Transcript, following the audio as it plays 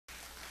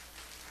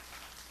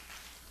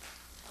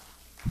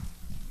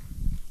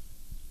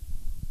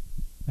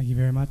Thank you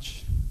very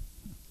much.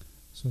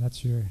 So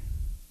that's your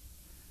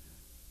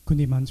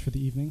kundimans for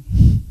the evening.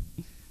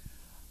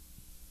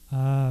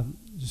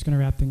 Just going to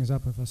wrap things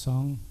up with a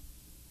song,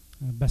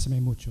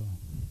 Besame Mucho.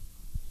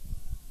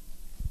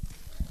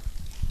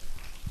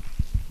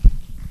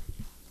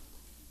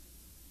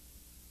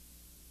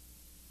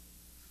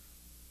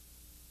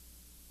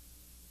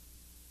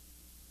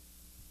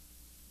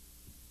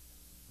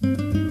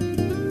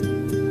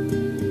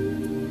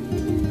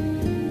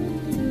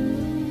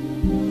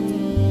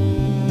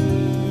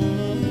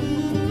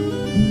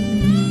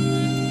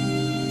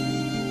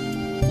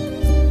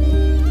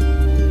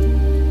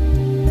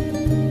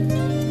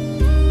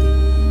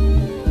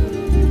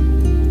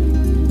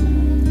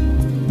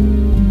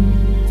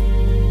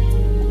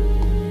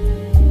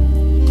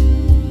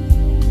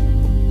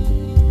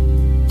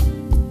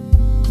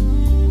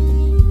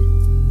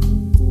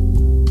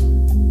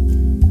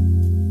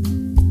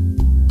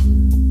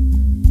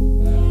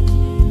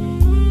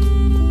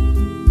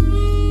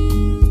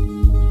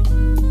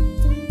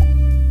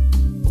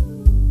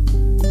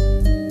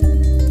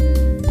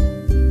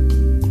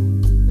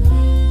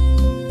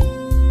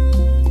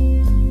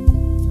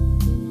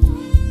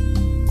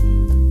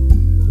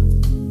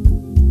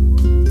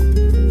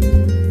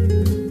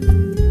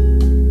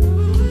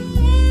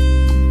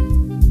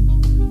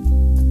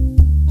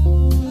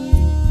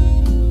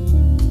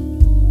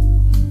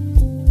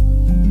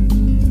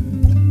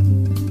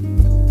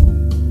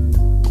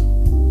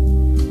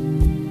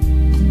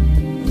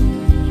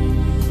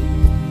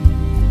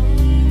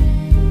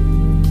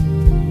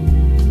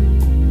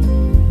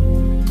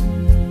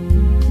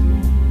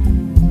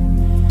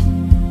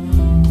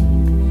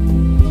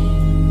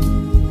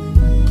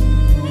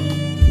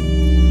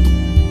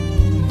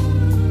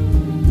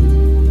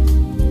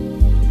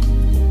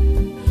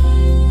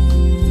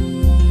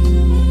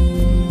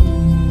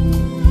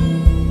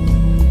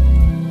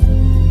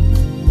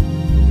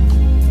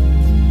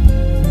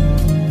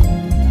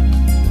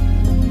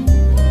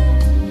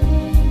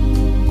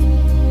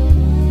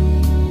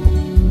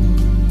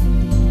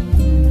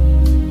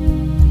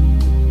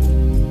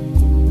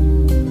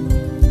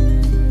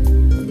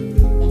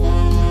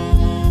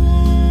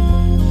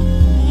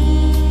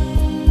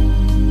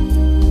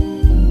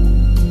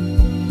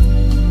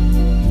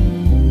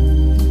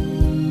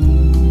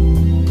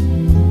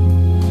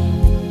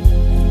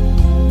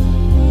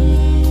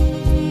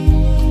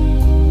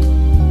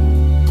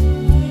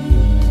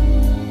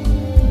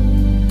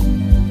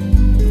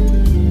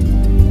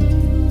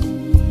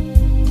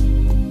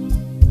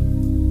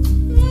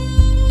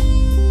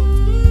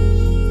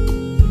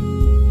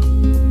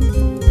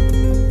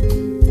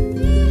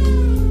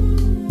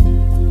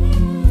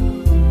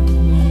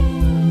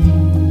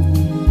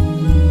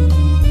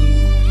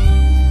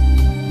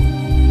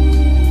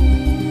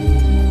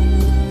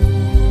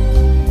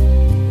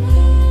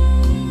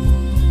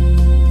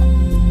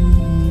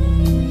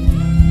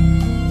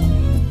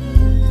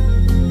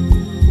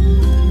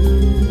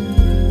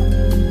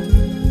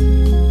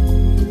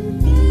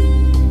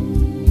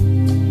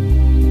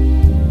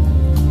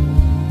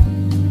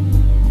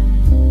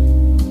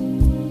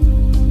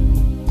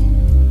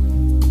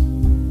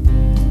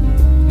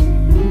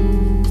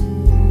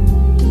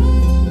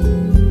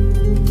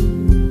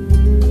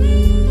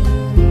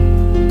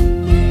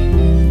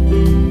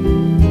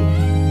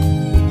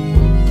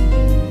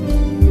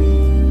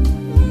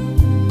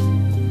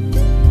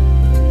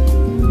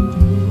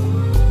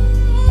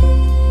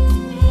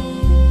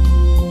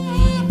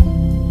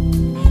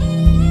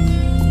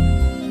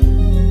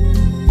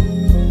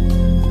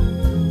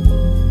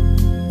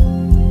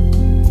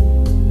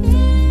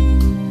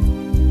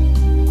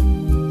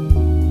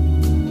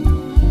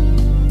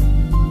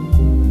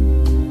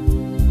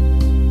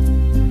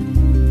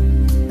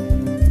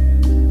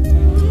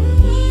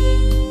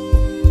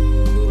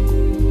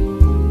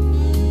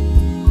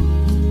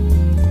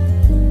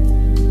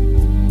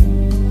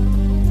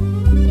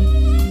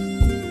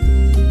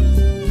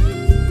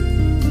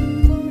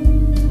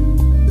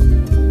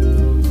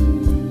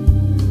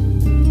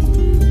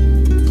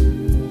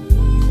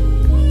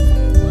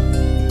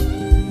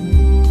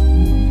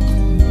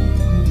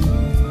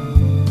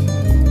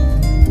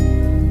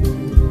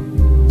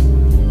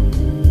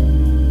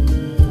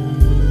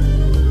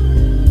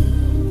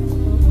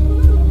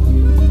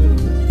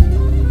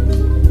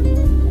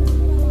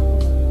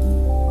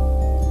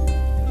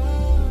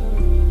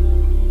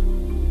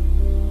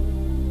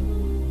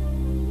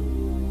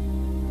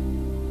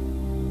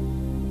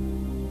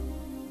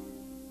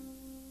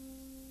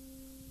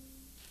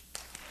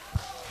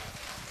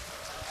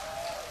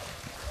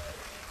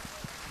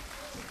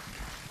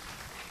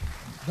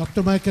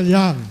 Dr. Michael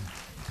Young.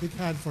 Big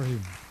hand for him.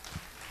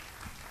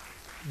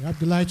 You have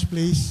the lights,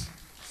 please.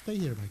 Stay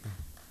here, Michael.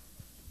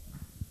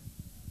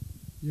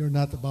 You're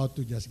not about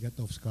to just get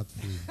off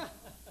scot-free.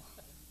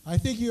 I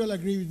think you'll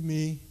agree with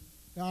me.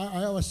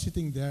 I was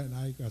sitting there and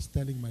I was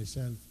telling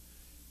myself,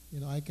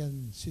 you know, I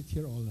can sit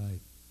here all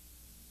night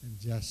and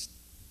just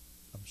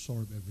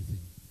absorb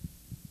everything.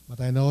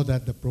 But I know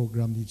that the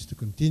program needs to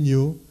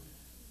continue.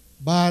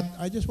 But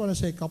I just want to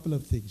say a couple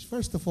of things.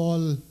 First of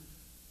all,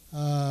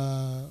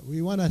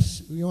 we want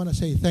to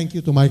say thank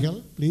you to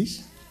Michael,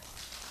 please.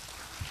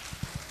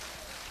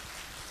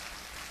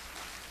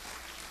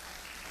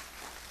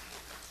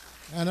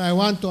 And I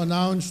want to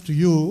announce to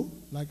you,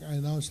 like I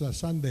announced last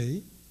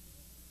Sunday,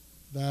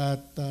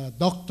 that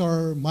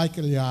Dr.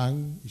 Michael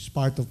Yang is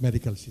part of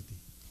Medical City.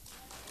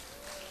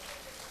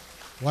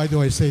 Why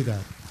do I say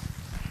that?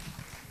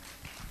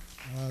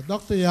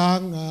 Dr.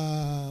 Yang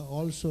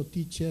also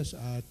teaches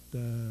at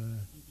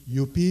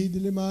UP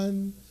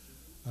Diliman,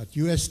 at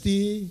UST,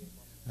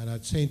 and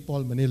at St.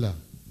 Paul, Manila.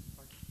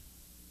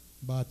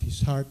 But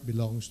his heart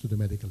belongs to the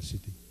Medical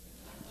City.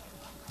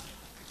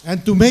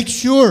 And to make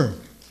sure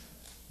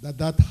that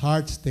that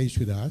heart stays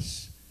with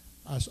us,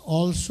 as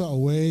also a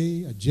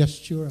way, a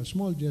gesture, a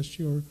small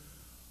gesture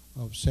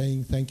of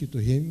saying thank you to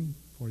him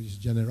for his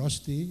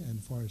generosity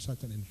and for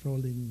such an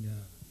enthralling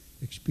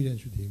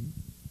experience with him.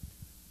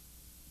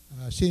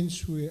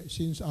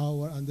 Since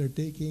our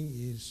undertaking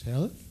is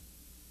health,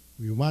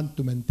 we want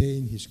to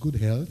maintain his good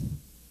health.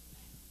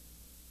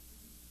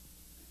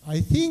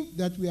 I think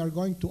that we are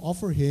going to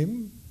offer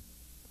him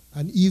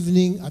an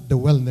evening at the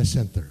Wellness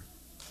Center.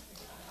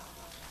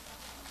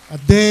 A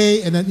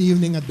day and an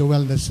evening at the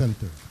Wellness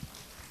Center.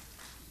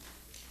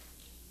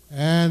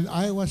 And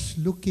I was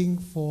looking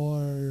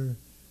for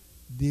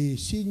the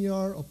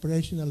senior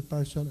operational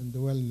person in the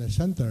Wellness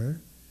Center,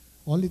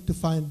 only to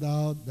find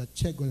out that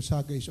Che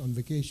Gonzaga is on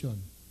vacation.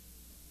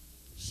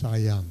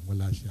 Sayang,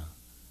 wala siya.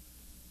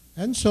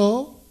 And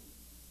so,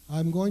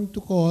 I'm going to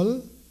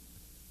call,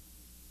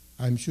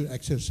 I'm sure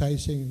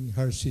exercising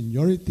her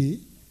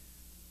seniority,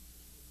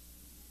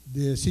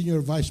 the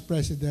Senior Vice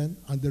President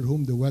under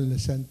whom the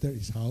Wellness Center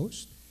is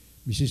housed,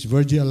 Mrs.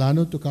 Virgie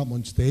Alano, to come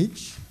on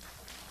stage.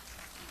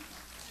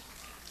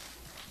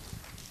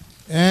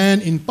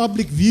 And in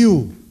public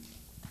view,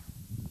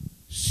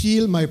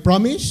 seal my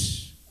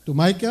promise to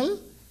Michael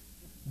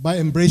by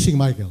embracing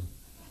Michael.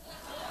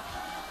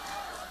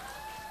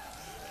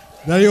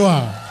 There you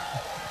are.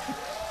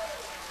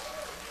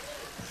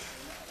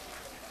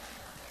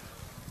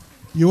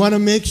 You want to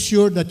make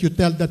sure that you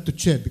tell that to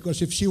Che,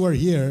 because if she were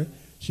here,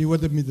 she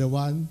would have been the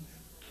one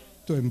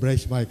to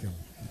embrace Michael.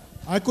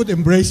 I could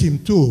embrace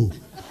him too.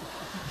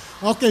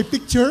 Okay,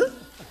 picture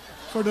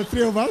for the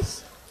three of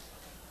us.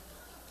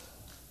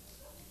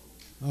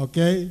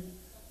 Okay.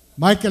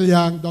 Michael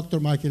Yang, Dr.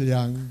 Michael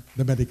Yang,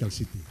 the Medical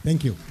City.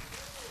 Thank you.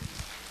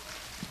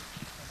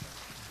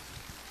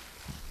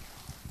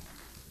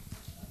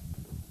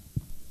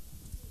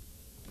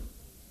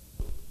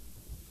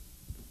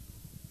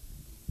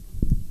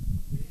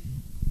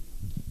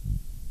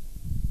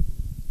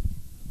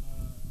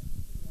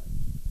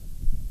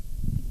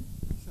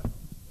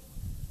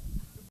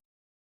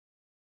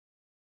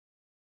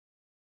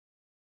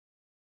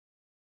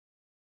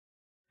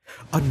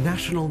 A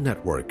national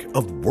network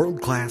of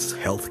world-class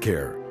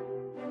healthcare,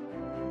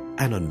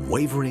 an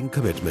unwavering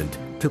commitment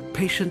to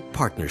patient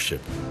partnership,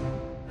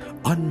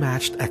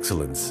 unmatched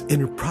excellence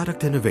in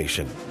product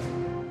innovation,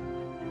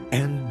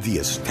 and the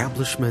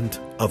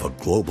establishment of a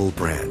global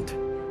brand.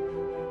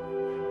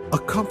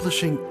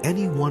 Accomplishing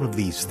any one of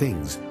these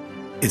things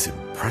is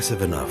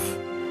impressive enough,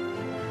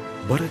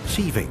 but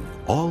achieving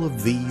all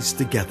of these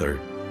together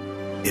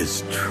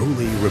is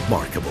truly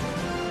remarkable.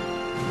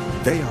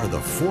 They are the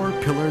 4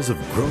 pillars of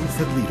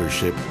growth and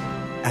leadership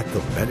at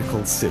the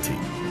Medical City.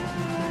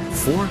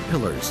 4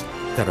 pillars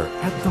that are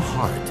at the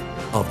heart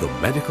of the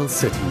Medical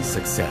City's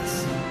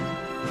success.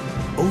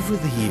 Over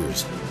the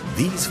years,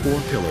 these 4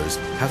 pillars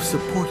have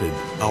supported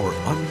our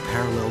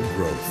unparalleled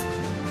growth,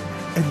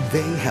 and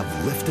they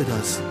have lifted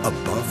us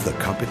above the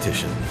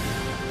competition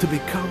to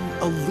become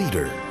a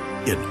leader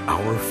in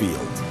our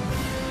field.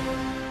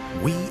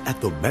 We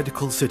at the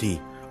Medical City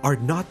are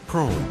not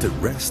prone to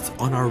rest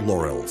on our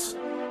laurels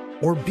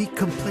or be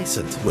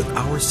complacent with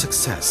our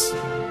success.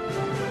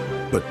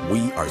 But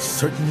we are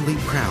certainly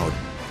proud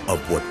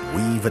of what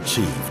we've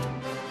achieved.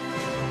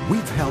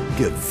 We've helped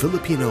give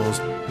Filipinos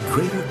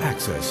greater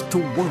access to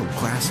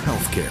world-class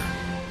healthcare.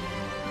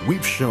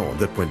 We've shown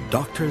that when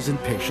doctors and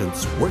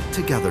patients work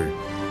together,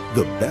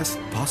 the best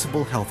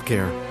possible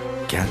healthcare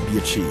can be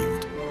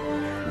achieved.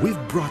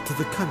 We've brought to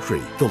the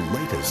country the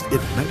latest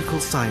in medical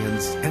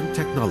science and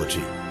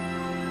technology.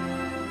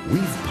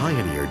 We've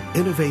pioneered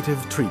innovative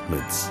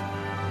treatments.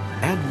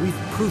 And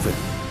we've proven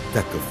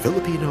that the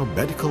Filipino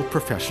medical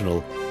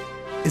professional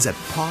is at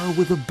par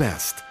with the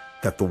best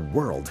that the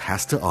world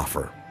has to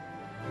offer.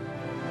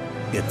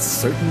 It's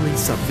certainly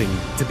something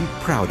to be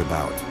proud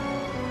about.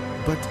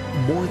 But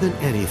more than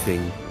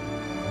anything,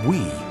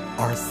 we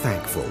are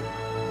thankful.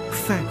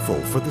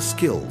 Thankful for the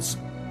skills,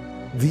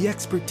 the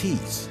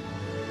expertise,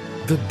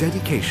 the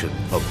dedication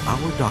of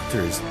our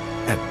doctors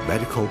and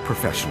medical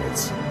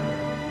professionals.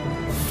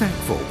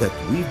 Thankful that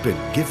we've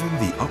been given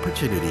the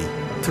opportunity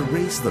to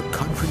raise the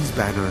country's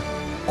banner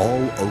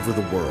all over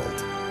the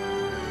world.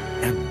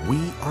 And we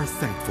are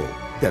thankful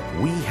that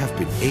we have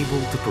been able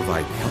to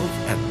provide health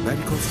and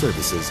medical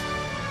services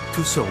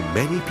to so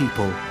many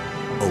people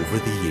over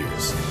the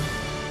years.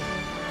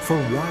 For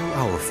while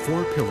our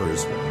four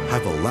pillars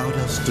have allowed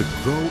us to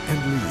grow and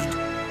lead,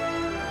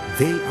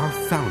 they are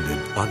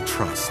founded on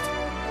trust.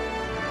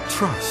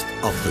 Trust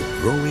of the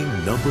growing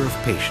number of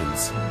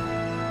patients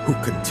who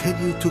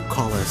continue to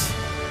call us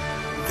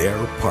their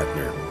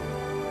partner.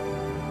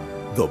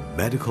 The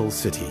Medical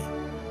City,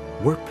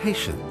 where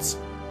patients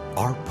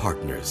are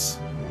partners.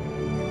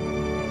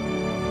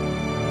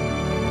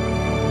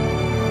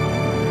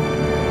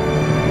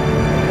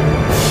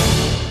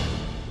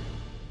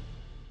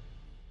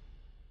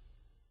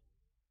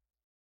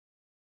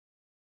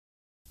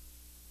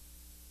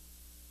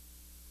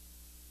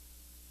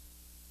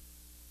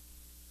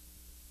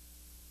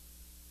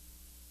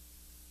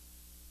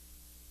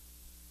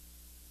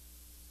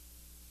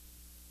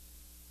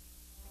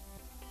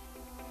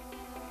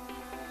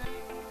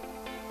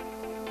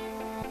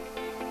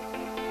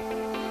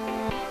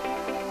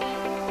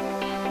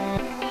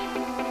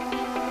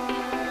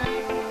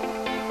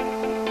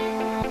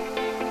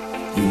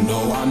 You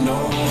know I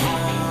know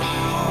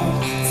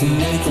how to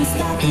make them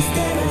stop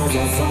instead of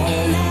a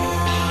phone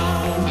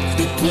now.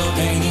 The club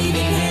can't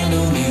even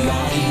handle me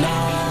right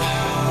now.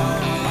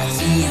 I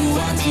see you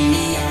watching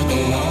me, I go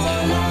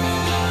all out.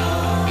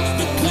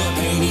 The club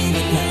can't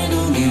even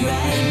handle me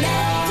right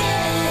now.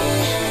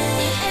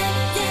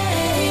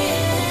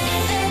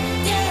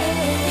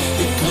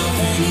 The club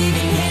can't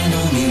even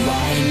handle me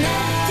right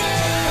now.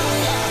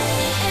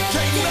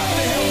 Can't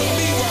nothing handle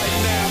me right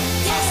now.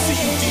 I see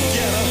you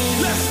together.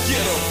 Let's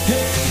get 'em.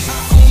 Hey, I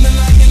own the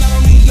night and I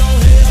don't need no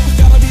help.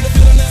 Gotta be the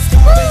feeling that's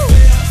got me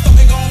fair.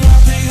 Something going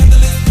wild, can't handle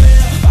this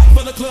fair. Back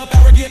for the club,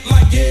 arrogant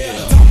like yeah.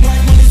 Talk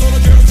like money, so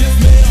the girls just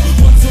mail.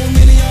 One too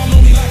many, y'all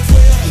know me like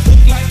 12.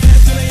 Look like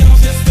cash and they all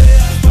just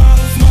there.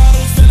 Bottles,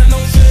 models, selling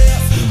no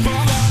shares.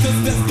 Ball out, 'cause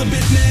that's the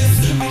business.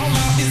 All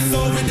out is so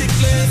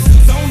ridiculous.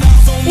 Zone out,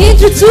 so much.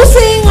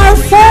 Introducing our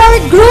 4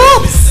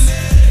 groups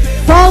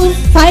from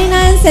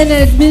Finance and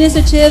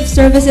Administrative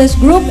Services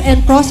Group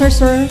and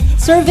Processor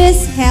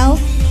Service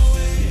Health.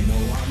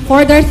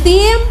 For their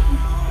theme,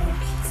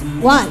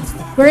 what?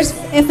 Where's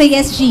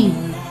FASG?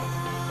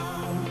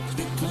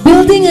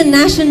 Building a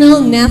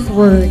national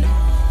network.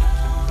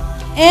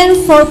 And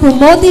for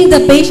promoting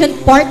the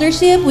patient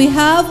partnership, we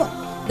have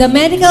the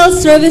Medical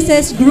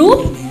Services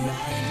Group.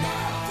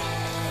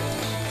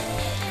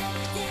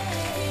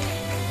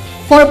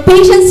 For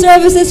Patient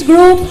Services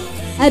Group,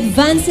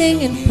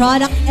 advancing in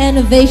product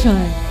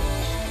innovation.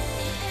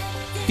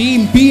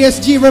 Team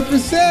PSG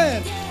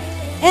represent.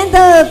 And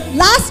the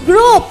last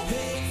group,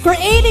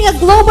 creating a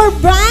global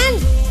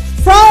brand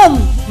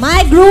from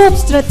my group,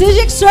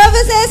 Strategic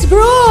Services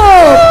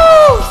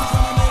Group.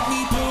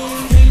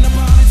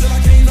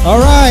 All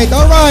right,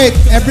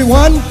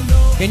 everyone.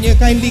 Can you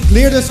kindly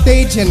clear the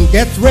stage and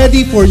get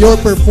ready for your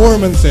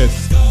performances?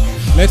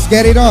 Let's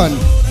get it on.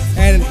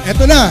 And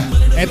eto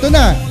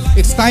na.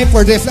 It's time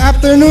for this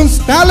afternoon's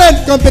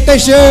talent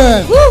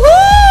competition.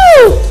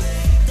 Woohoo!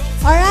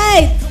 All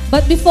right,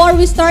 but before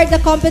we start the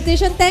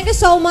competition, thank you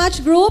so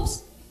much,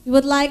 groups. We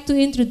would like to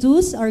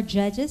introduce our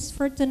judges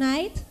for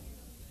tonight.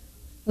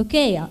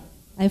 Okay,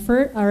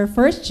 our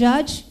first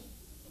judge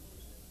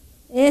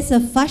is a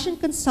fashion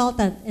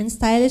consultant and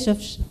stylist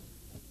official.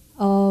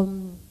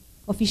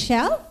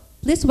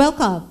 Please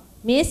welcome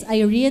Miss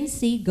Irene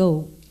C.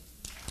 Go.